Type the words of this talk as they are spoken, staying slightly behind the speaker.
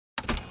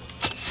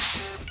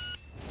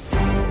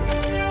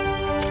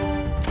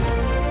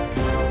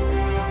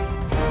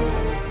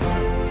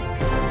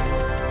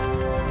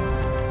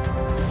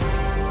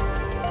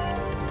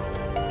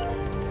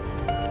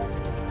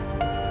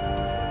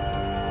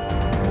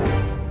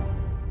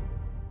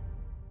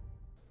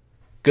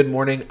Good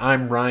morning,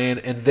 I'm Ryan,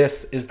 and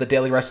this is the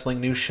Daily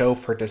Wrestling News Show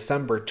for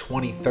December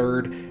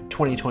 23rd,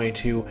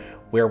 2022,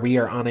 where we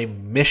are on a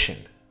mission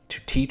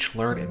to teach,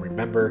 learn, and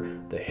remember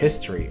the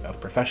history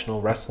of professional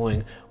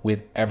wrestling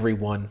with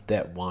everyone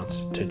that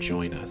wants to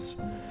join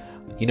us.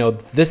 You know,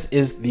 this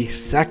is the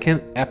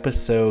second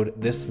episode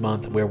this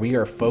month where we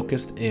are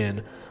focused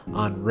in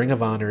on Ring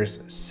of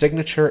Honor's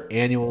signature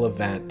annual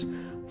event,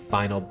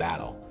 Final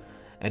Battle.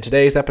 And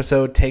today's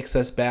episode takes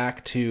us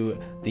back to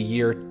the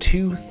year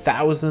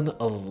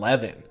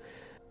 2011.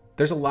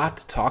 There's a lot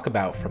to talk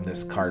about from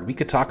this card. We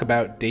could talk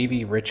about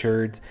Davey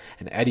Richards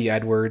and Eddie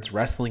Edwards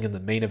wrestling in the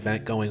main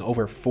event, going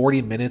over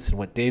 40 minutes in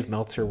what Dave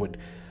Meltzer would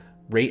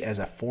rate as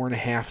a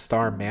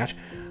 4.5-star match.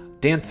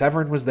 Dan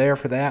Severn was there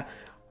for that.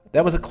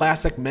 That was a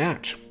classic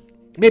match.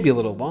 Maybe a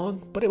little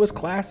long, but it was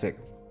classic.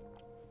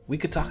 We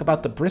could talk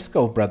about the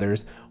Briscoe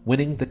brothers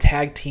winning the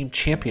tag team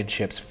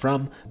championships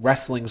from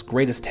wrestling's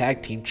greatest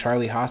tag team,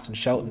 Charlie Haas and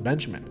Shelton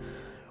Benjamin.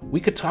 We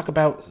could talk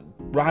about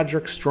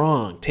Roderick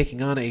Strong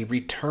taking on a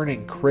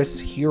returning Chris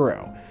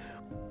Hero.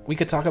 We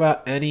could talk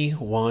about any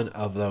one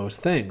of those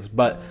things,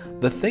 but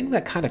the thing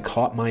that kind of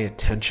caught my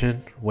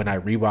attention when I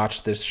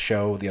rewatched this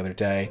show the other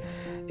day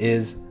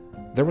is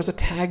there was a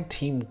tag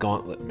team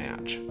gauntlet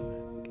match.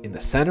 In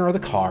the center of the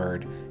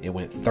card, it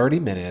went 30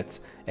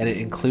 minutes, and it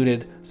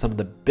included some of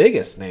the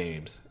biggest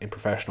names in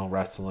professional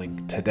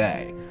wrestling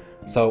today.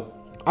 So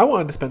I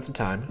wanted to spend some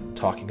time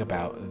talking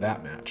about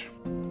that match.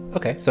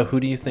 Okay, so who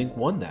do you think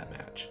won that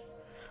match?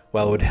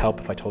 Well, it would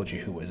help if I told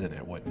you who was in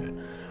it, wouldn't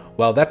it?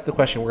 Well, that's the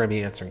question we're going to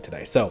be answering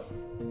today. So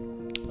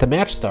the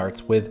match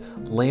starts with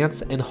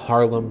Lance and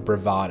Harlem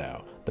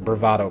Bravado, the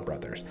Bravado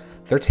brothers.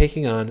 They're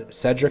taking on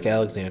Cedric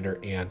Alexander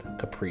and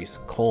Caprice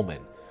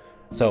Coleman.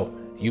 So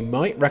you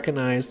might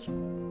recognize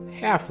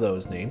half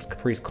those names.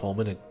 Caprice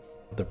Coleman,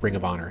 the Ring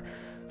of Honor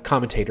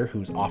commentator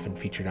who's often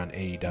featured on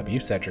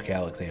AEW, Cedric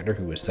Alexander,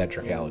 who is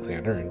Cedric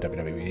Alexander in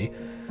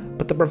WWE.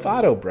 But the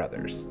Bravado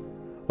brothers,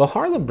 well,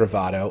 Harlem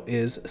Bravado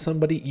is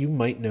somebody you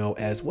might know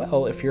as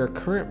well if you're a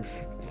current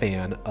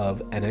fan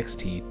of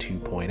NXT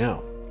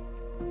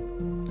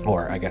 2.0.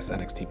 Or I guess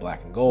NXT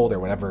Black and Gold or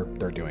whatever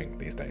they're doing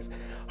these days.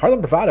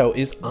 Harlem Bravado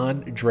is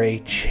Andre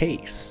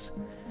Chase.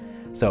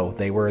 So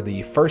they were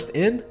the first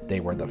in,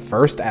 they were the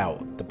first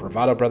out. The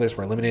Bravado brothers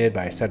were eliminated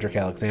by Cedric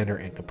Alexander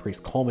and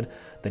Caprice Coleman.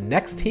 The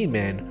next team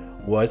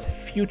in was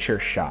Future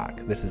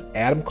Shock. This is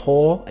Adam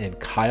Cole and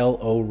Kyle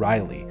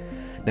O'Reilly.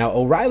 Now,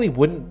 O'Reilly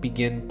wouldn't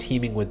begin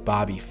teaming with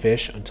Bobby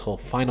Fish until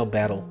Final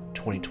Battle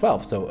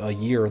 2012, so a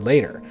year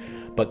later.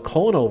 But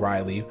Cole and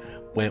O'Reilly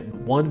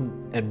went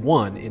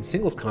 1-1 in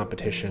singles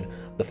competition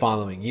the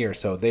following year,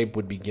 so they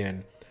would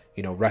begin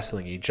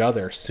wrestling each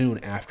other soon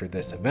after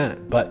this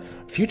event. But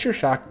Future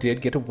Shock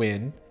did get a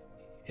win,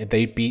 and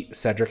they beat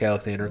Cedric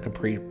Alexander and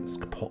Caprice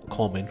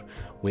Coleman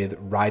with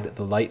Ride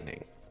the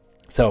Lightning.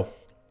 So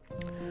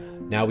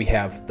now we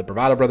have the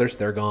Bravado brothers,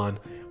 they're gone.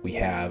 We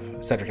have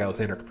Cedric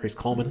Alexander, Caprice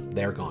Coleman,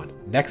 they're gone.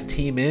 Next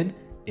team in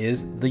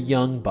is the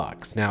Young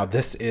Bucks. Now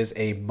this is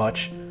a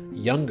much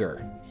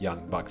younger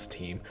Young Bucks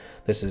team.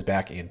 This is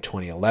back in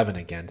 2011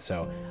 again,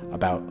 so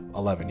about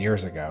 11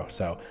 years ago.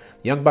 So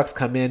Young Bucks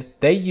come in,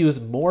 they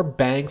use more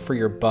bang for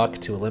your buck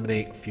to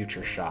eliminate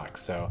Future Shock.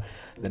 So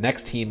the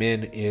next team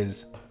in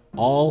is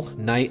All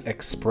Night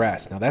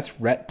Express. Now that's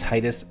Rhett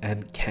Titus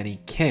and Kenny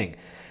King.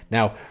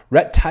 Now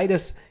Rhett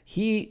Titus,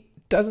 he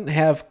doesn't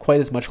have quite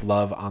as much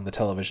love on the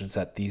television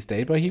set these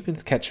days, but you can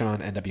catch on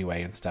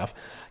NWA and stuff.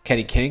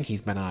 Kenny King,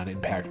 he's been on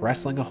Impact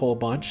Wrestling a whole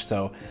bunch,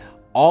 so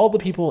all the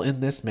people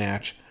in this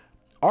match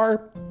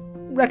are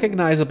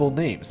recognizable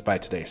names by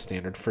today's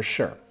standard for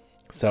sure.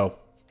 So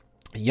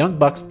Young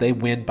Bucks, they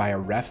win by a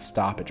ref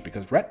stoppage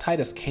because Rhett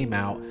Titus came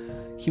out.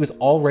 He was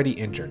already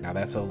injured. Now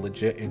that's a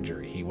legit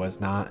injury. He was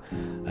not,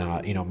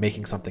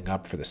 making something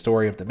up for the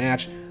story of the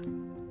match.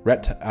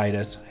 Rhett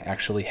Titus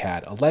actually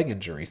had a leg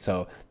injury,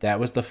 so that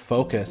was the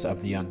focus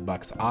of the Young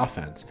Bucks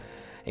offense.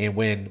 And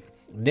when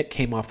Nick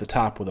came off the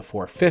top with a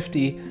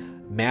 450,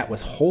 Matt was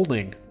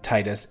holding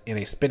Titus in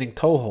a spinning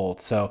toe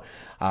hold, so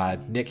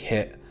Nick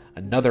hit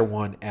another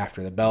one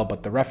after the bell,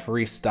 but the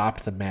referee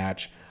stopped the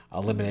match,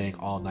 eliminating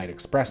All Night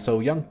Express.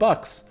 So Young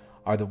Bucks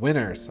are the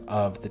winners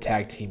of the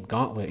tag team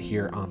gauntlet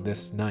here on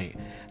this night.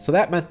 So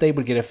that meant they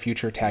would get a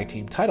future tag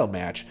team title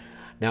match.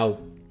 Now,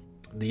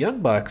 the Young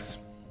Bucks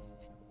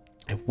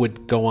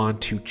would go on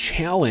to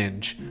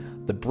challenge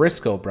the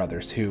Briscoe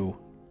brothers, who,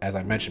 as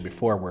I mentioned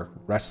before, were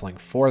wrestling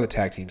for the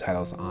tag team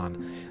titles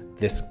on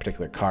this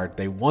particular card.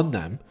 They won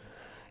them,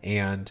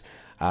 and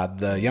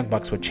the Young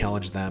Bucks would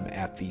challenge them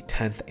at the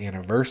 10th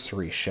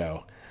anniversary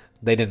show.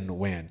 They didn't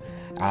win.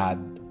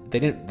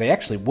 They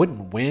actually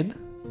wouldn't win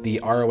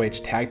the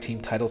ROH tag team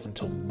titles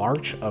until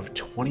March of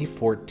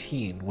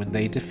 2014 when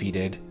they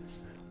defeated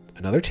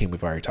another team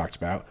we've already talked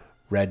about,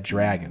 Red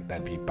Dragon.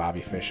 That'd be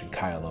Bobby Fish and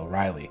Kyle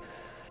O'Reilly.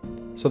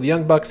 So the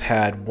Young Bucks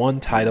had won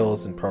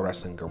titles in Pro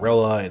Wrestling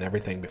Guerrilla and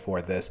everything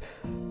before this,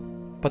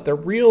 but the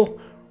real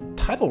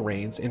title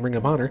reigns in Ring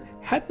of Honor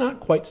had not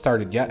quite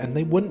started yet, and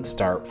they wouldn't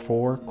start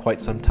for quite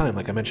some time.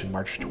 Like I mentioned,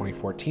 March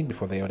 2014,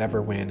 before they would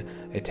ever win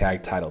a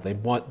tag title. They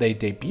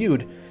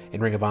debuted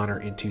in Ring of Honor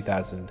in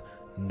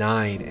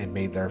 2009 and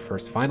made their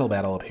first Final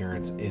Battle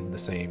appearance in the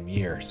same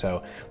year.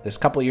 So this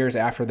couple years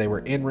after they were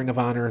in Ring of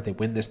Honor, they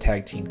win this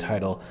tag team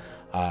title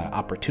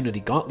opportunity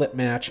gauntlet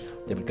match.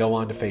 They would go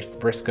on to face the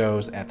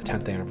Briscoes at the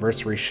 10th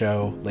anniversary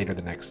show later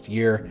the next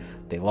year.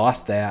 They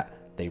lost that.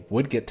 They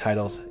would get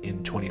titles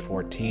in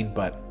 2014,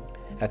 but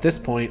at this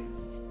point,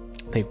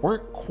 they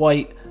weren't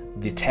quite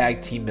the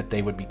tag team that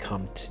they would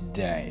become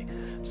today.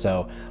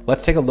 So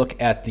let's take a look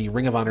at the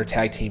Ring of Honor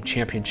Tag Team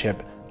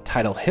Championship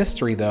title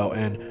history, though,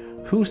 and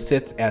who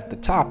sits at the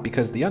top,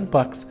 because the Young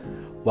Bucks,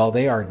 while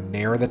they are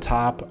near the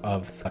top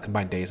of the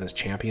combined days as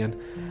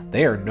champion,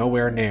 they are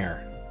nowhere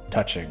near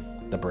touching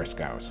the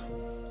Briscoes.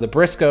 The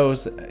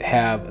Briscoes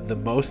have the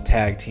most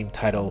tag team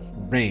title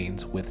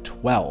reigns with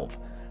 12.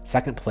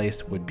 Second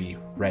place would be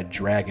Red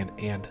Dragon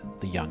and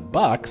the Young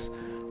Bucks.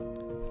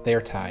 They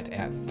are tied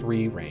at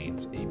 3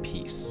 reigns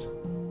apiece.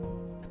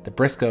 The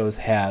Briscoes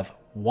have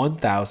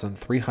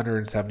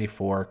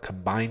 1,374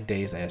 combined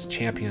days as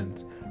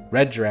champions.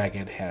 Red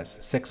Dragon has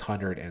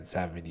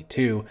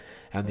 672,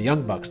 and the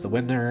Young Bucks, the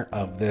winner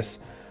of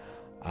this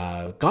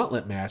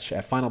gauntlet match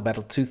at Final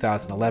Battle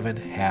 2011,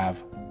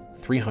 have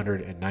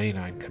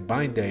 399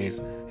 combined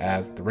days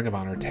as the Ring of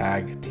Honor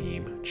Tag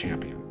Team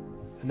Champion.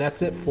 And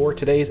that's it for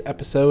today's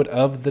episode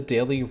of the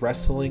Daily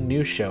Wrestling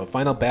News Show.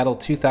 Final Battle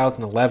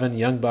 2011,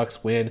 Young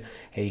Bucks win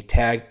a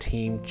Tag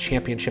Team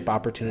Championship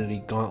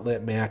Opportunity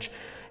Gauntlet match,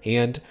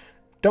 and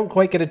don't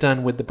quite get it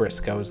done with the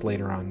Briscoes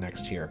later on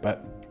next year.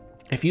 But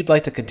if you'd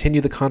like to continue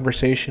the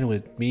conversation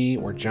with me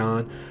or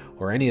John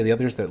or any of the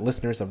others that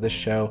listeners of this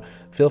show,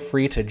 feel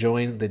free to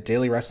join the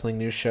Daily Wrestling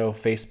News Show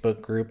Facebook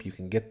group. You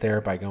can get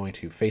there by going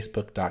to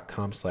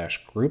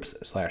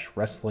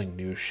facebook.com/groups/wrestling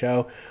news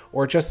show,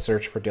 or just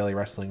search for Daily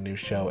Wrestling News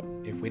Show.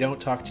 If we don't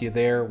talk to you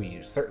there, we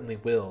certainly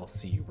will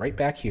see you right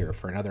back here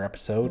for another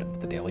episode of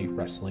the Daily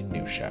Wrestling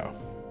News Show.